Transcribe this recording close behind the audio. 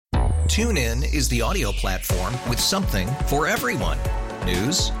TuneIn is the audio platform with something for everyone.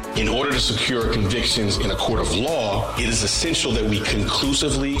 News. In order to secure convictions in a court of law, it is essential that we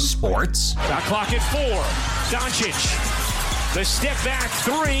conclusively. Sports. Shot clock at 4. Doncic. The step back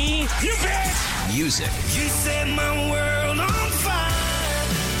 3. You bet. Music. You set my world on fire.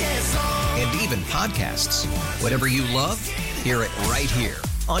 Yes, and even podcasts. Whatever you love, hear it right here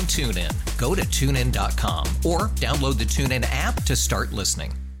on TuneIn. Go to TuneIn.com or download the TuneIn app to start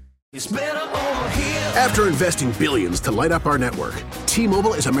listening. It's better over here. After investing billions to light up our network,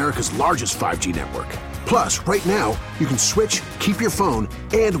 T-Mobile is America's largest 5G network. Plus, right now, you can switch, keep your phone,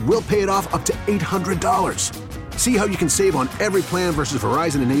 and we'll pay it off up to $800. See how you can save on every plan versus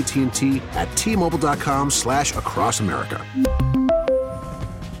Verizon and AT&T at T-Mobile.com/across America.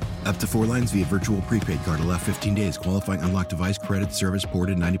 Up to 4 lines via virtual prepaid card. Allow 15 days. Qualifying unlocked device credit service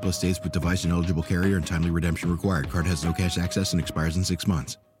ported 90-plus states with device and eligible carrier and timely redemption required. Card has no cash access and expires in 6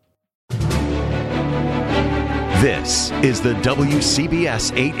 months. This is the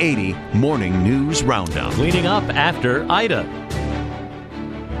WCBS 880 Morning News Roundup. Cleaning up after Ida.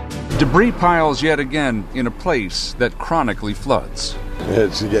 Debris piles yet again in a place that chronically floods.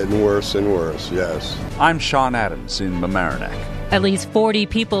 It's getting worse and worse, yes. I'm Sean Adams in Mamaroneck. At least 40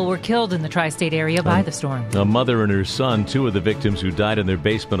 people were killed in the tri-state area by the storm. A mother and her son, 2 of the victims who died in their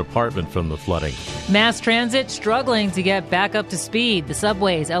basement apartment from the flooding. Mass transit struggling to get back up to speed. The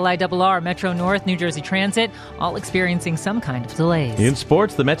subways, LIRR, Metro North, New Jersey Transit, all experiencing some kind of delays. In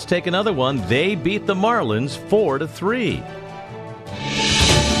sports, the Mets take another one. They beat the Marlins 4-3.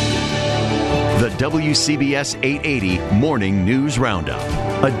 The WCBS 880 Morning News Roundup.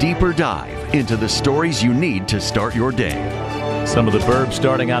 A deeper dive into the stories you need to start your day. Some of the burbs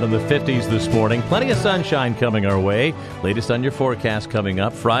starting out in the 50s this morning. Plenty of sunshine coming our way. Latest on your forecast coming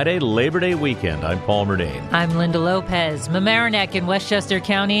up Friday, Labor Day weekend. I'm Paul Murnane. I'm Linda Lopez. Mamaroneck in Westchester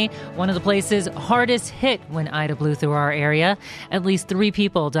County, one of the places hardest hit when Ida blew through our area. At least 3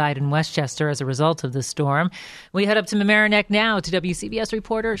 people died in Westchester as a result of the storm. We head up to Mamaroneck now to WCBS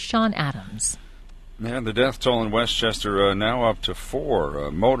reporter Sean Adams. And the death toll in Westchester now up to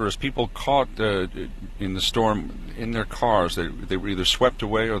 4. Motorists, people caught in the storm in their cars. They were either swept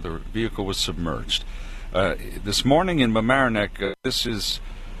away or their vehicle was submerged. This morning in Mamaroneck, this is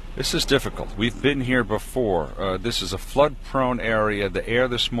difficult. We've been here before. This is a flood-prone area. The air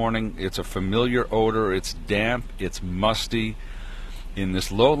this morning, it's a familiar odor. It's damp. It's musty. In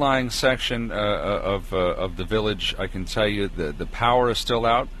this low-lying section of the village, I can tell you the power is still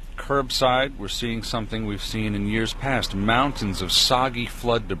out. Curbside, we're seeing something we've seen in years past, mountains of soggy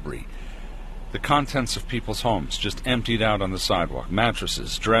flood debris. The contents of people's homes just emptied out on the sidewalk.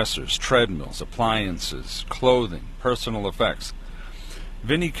 Mattresses, dressers, treadmills, appliances, clothing, personal effects.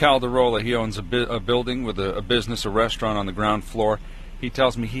 Vinny Calderola, he owns a building with a business, a restaurant on the ground floor. He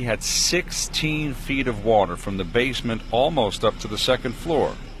tells me he had 16 feet of water from the basement almost up to the second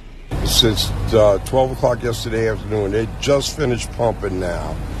floor. Since 12 o'clock yesterday afternoon, they just finished pumping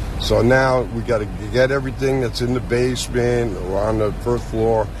now. So now we got to get everything that's in the basement or on the first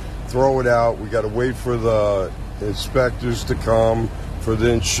floor, throw it out. We got to wait for the inspectors to come for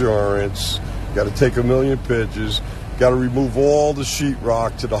the insurance. Got to take 1 million pictures. Got to remove all the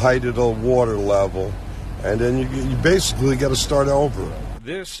sheetrock to the height of the water level. And then you basically got to start over.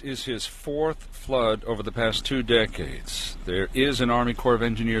 This is his 4th flood over the past 2 decades. There is an Army Corps of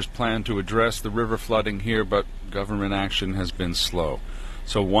Engineers plan to address the river flooding here, but government action has been slow.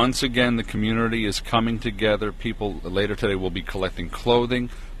 So once again, the community is coming together. People later today will be collecting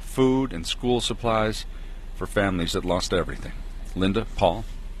clothing, food, and school supplies for families that lost everything. Linda, Paul.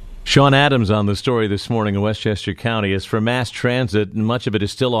 Sean Adams on the story this morning in Westchester County. As for mass transit, much of it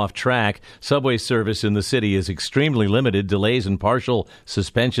is still off track. Subway service in the city is extremely limited. Delays and partial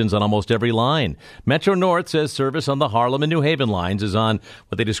suspensions on almost every line. Metro North says service on the Harlem and New Haven lines is on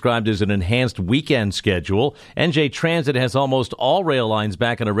what they described as an enhanced weekend schedule. NJ Transit has almost all rail lines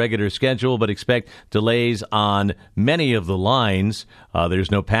back on a regular schedule, but expect delays on many of the lines. There's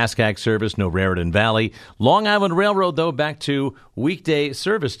no Pascack service, no Raritan Valley. Long Island Railroad, though, back to weekday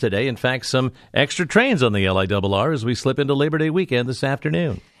service today. In fact, some extra trains on the LIRR as we slip into Labor Day weekend this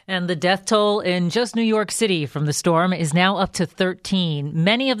afternoon. And the death toll in just New York City from the storm is now up to 13.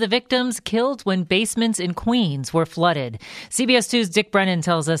 Many of the victims killed when basements in Queens were flooded. CBS 2's Dick Brennan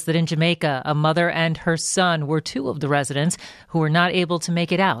tells us that in Jamaica, a mother and her son were 2 of the residents who were not able to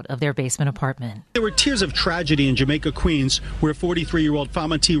make it out of their basement apartment. There were tears of tragedy in Jamaica, Queens, where 43-year-old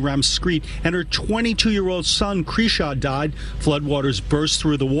Famati Ramskreet and her 22-year-old son, Krisha, died. Floodwaters burst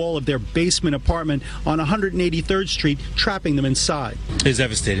through the wall of their basement apartment on 183rd Street, trapping them inside. It's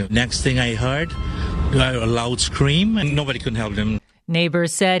devastating. Next thing I heard, a loud scream, and nobody could help them.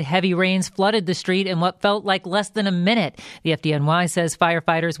 Neighbors said heavy rains flooded the street in what felt like less than a minute. The FDNY says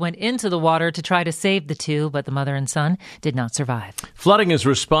firefighters went into the water to try to save the two, but the mother and son did not survive. Flooding is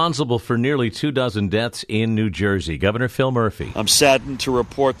responsible for nearly 24 deaths in New Jersey. Governor Phil Murphy. I'm saddened to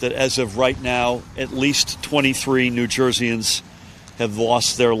report that as of right now, at least 23 New Jerseyans have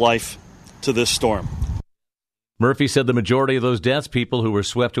lost their life to this storm. Murphy said the majority of those deaths, people who were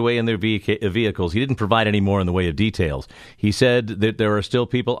swept away in their vehicles. He didn't provide any more in the way of details. He said that there are still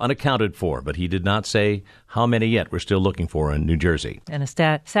people unaccounted for, but he did not say how many yet we're still looking for in New Jersey. And a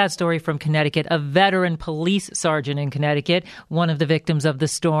sad story from Connecticut. A veteran police sergeant in Connecticut, one of the victims of the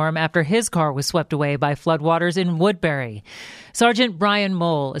storm after his car was swept away by floodwaters in Woodbury. Sergeant Brian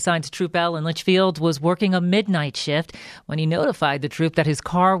Mole, assigned to Troop L in Litchfield, was working a midnight shift when he notified the troop that his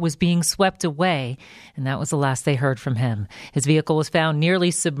car was being swept away, and that was the last they heard from him. His vehicle was found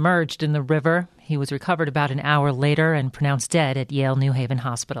nearly submerged in the river. He was recovered about an hour later and pronounced dead at Yale New Haven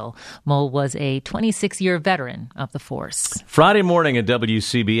Hospital. Mole was a 26-year veteran of the force. Friday morning at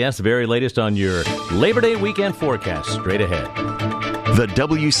WCBS, the very latest on your Labor Day weekend forecast. Straight ahead. The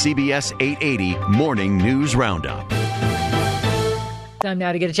WCBS 880 Morning News Roundup. Time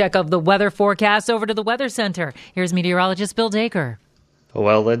now to get a check of the weather forecast. Over to the Weather Center. Here's meteorologist Bill Dacre.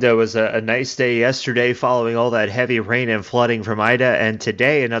 Well, Linda, it was a nice day yesterday following all that heavy rain and flooding from Ida, and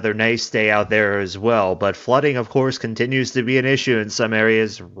today another nice day out there as well. But flooding, of course, continues to be an issue in some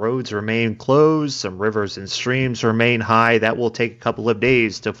areas. Roads remain closed. Some rivers and streams remain high. That will take a couple of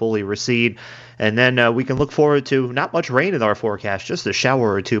days to fully recede. And then we can look forward to not much rain in our forecast, just a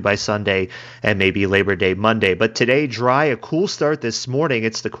shower or two by Sunday and maybe Labor Day Monday. But today, dry, a cool start this morning.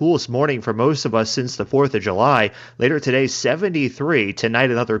 It's the coolest morning for most of us since the 4th of July. Later today, 73.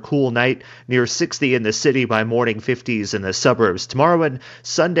 Tonight, another cool night, near 60 in the city by morning, 50s in the suburbs. Tomorrow and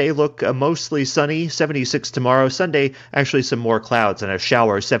Sunday look mostly sunny, 76 tomorrow. Sunday, actually some more clouds and a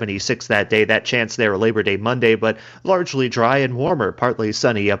shower, 76 that day. That chance there Labor Day Monday, but largely dry and warmer, partly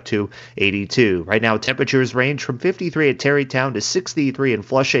sunny up to 82. Right now, temperatures range from 53 at Tarrytown to 63 in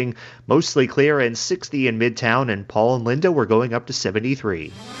Flushing, mostly clear, and 60 in Midtown. And Paul and Linda, we're going up to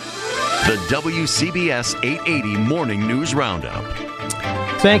 73. The WCBS 880 Morning News Roundup.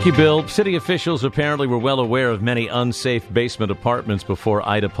 Thank you, Bill. City officials apparently were well aware of many unsafe basement apartments before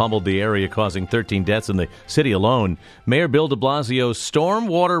Ida pummeled the area, causing 13 deaths in the city alone. Mayor Bill de Blasio's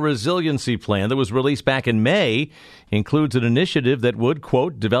stormwater resiliency plan that was released back in May includes an initiative that would,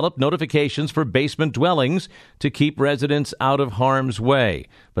 quote, develop notifications for basement dwellings to keep residents out of harm's way.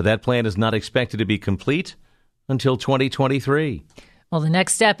 But that plan is not expected to be complete until 2023. Well, the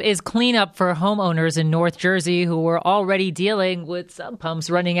next step is cleanup for homeowners in North Jersey who were already dealing with sub pumps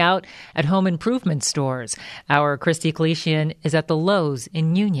running out at home improvement stores. Our Christy Kalisian is at the Lowe's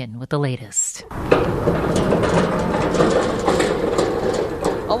in Union with the latest.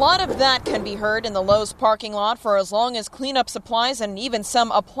 A lot of that can be heard in the Lowe's parking lot for as long as cleanup supplies and even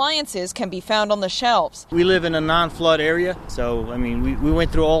some appliances can be found on the shelves. We live in a non-flood area, so, we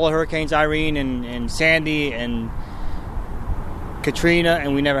went through all the Hurricanes Irene and Sandy and Katrina,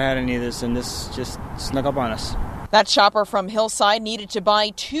 and we never had any of this, and this just snuck up on us. That shopper from Hillside needed to buy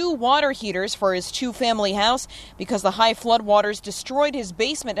 2 water heaters for his 2-family house because the high floodwaters destroyed his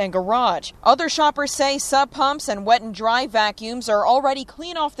basement and garage. Other shoppers say sub pumps and wet and dry vacuums are already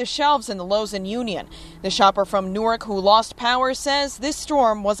clean off the shelves in the Lowe's in Union. The shopper from Newark who lost power says this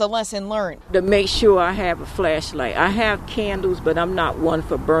storm was a lesson learned. To make sure I have a flashlight. I have candles, but I'm not one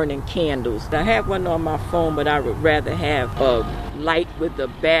for burning candles. I have one on my phone, but I would rather have a light with a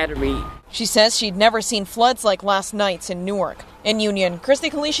battery. She says she'd never seen floods like last night's in Newark. In Union, Christy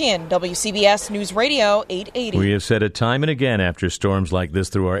Kalisian, WCBS News Radio 880. We have said it time and again after storms like this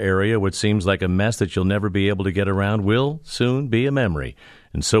through our area, what seems like a mess that you'll never be able to get around will soon be a memory.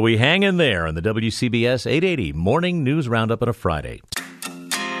 And so we hang in there on the WCBS 880 Morning News Roundup on a Friday.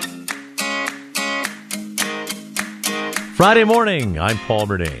 Friday morning, I'm Paul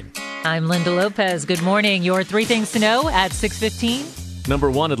Murnane. I'm Linda Lopez. Good morning. Your 3 things to know at 6:15.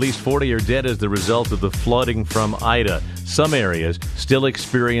 Number 1, at least 40 are dead as the result of the flooding from Ida. Some areas still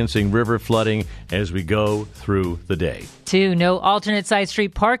experiencing river flooding as we go through the day. 2, no alternate side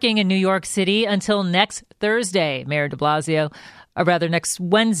street parking in New York City until next Thursday. Next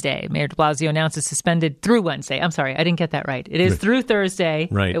Wednesday. Mayor de Blasio announced it's suspended through Wednesday. I'm sorry, I didn't get that right. It is through Thursday.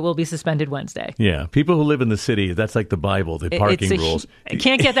 Right. It will be suspended Wednesday. Yeah, people who live in the city, that's like the Bible, the parking rules. I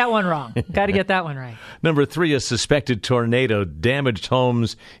can't get that one wrong. Got to get that one right. Number 3, a suspected tornado damaged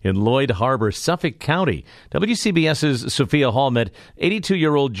homes in Lloyd Harbor, Suffolk County. WCBS's Sophia Hall met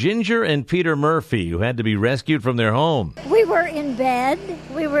 82-year-old Ginger and Peter Murphy, who had to be rescued from their home. We were in bed,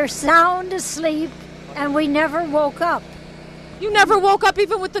 we were sound asleep, and we never woke up. You never woke up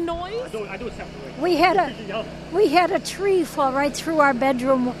even with the noise? I do it separately. We had a tree fall right through our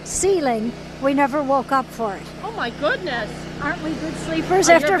bedroom ceiling. We never woke up for it. Oh my goodness. Aren't we good sleepers?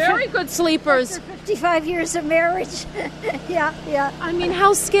 You're very good sleepers. After 55 years of marriage. Yeah. I mean,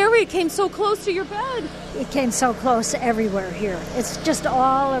 how scary. It came so close to your bed. It came so close everywhere here. It's just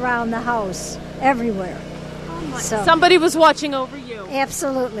all around the house, everywhere. Oh my. Somebody was watching over you.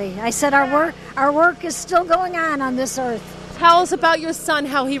 Absolutely. I said our work is still going on this earth. Tell us about your son,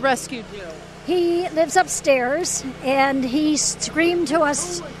 how he rescued you. He lives upstairs, and he screamed to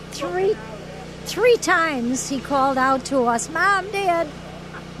us three times. He called out to us, "Mom, Dad."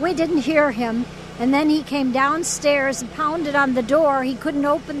 We didn't hear him. And then he came downstairs and pounded on the door. He couldn't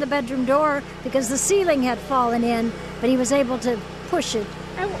open the bedroom door because the ceiling had fallen in, but he was able to push it.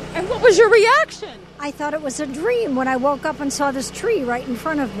 And what was your reaction? I thought it was a dream when I woke up and saw this tree right in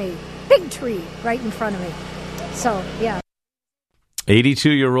front of me. Big tree right in front of me. So, yeah.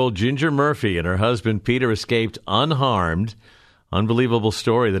 82-year-old Ginger Murphy and her husband Peter escaped unharmed. Unbelievable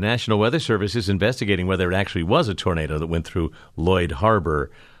story. The National Weather Service is investigating whether it actually was a tornado that went through Lloyd Harbor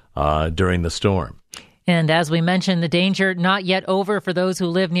during the storm. And as we mentioned, the danger not yet over for those who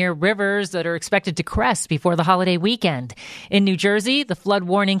live near rivers that are expected to crest before the holiday weekend. In New Jersey, the flood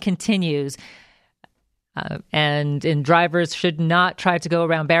warning continues. And drivers should not try to go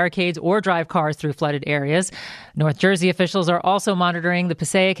around barricades or drive cars through flooded areas. North Jersey officials are also monitoring the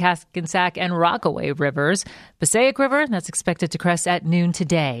Passaic, Hackensack, and Rockaway rivers. Passaic River, that's expected to crest at noon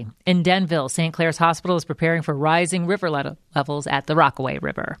today. In Denville, St. Clair's Hospital is preparing for rising river levels at the Rockaway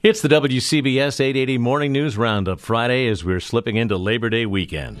River. It's the WCBS 880 Morning News Roundup Friday as we're slipping into Labor Day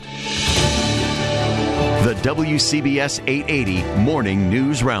weekend. The WCBS 880 Morning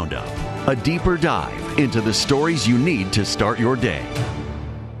News Roundup. A deeper dive into the stories you need to start your day.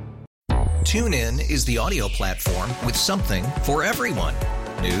 TuneIn is the audio platform with something for everyone.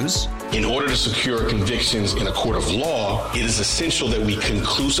 News. In order to secure convictions in a court of law, it is essential that we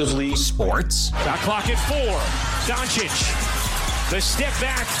conclusively. Sports. Shot clock at 4. Doncic. The step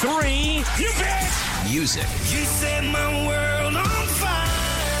back 3. You bet. Music. You set my world on fire.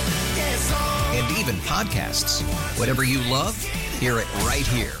 Yes, and even podcasts. Whatever you love, hear it right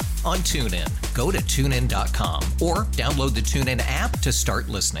here on TuneIn. Go to TuneIn.com or download the TuneIn app to start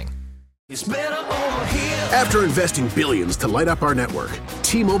listening. It's better over here. After investing billions to light up our network,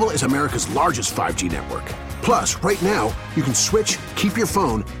 T-Mobile is America's largest 5G network. Plus, right now, you can switch, keep your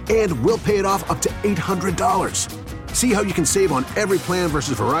phone, and we'll pay it off up to $800. See how you can save on every plan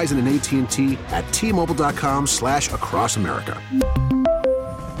versus Verizon and AT&T at T-Mobile.com/across America.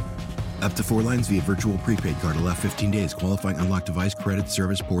 Up to 4 lines via virtual prepaid card. Allow 15 days. Qualifying unlocked device credit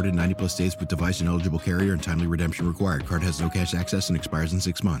service ported 90-plus days with device and eligible carrier and timely redemption required. Card has no cash access and expires in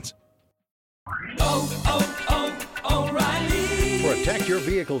 6 months. O'Reilly. Protect your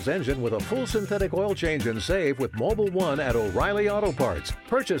vehicle's engine with a full synthetic oil change and save with Mobile One at O'Reilly Auto Parts.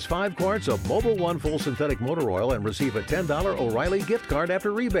 Purchase 5 quarts of Mobile One full synthetic motor oil and receive a $10 O'Reilly gift card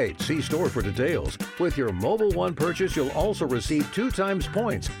after rebate. See store for details. With your Mobile One purchase, you'll also receive 2 times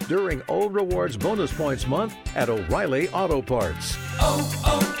points during O Rewards Bonus Points Month at O'Reilly Auto Parts.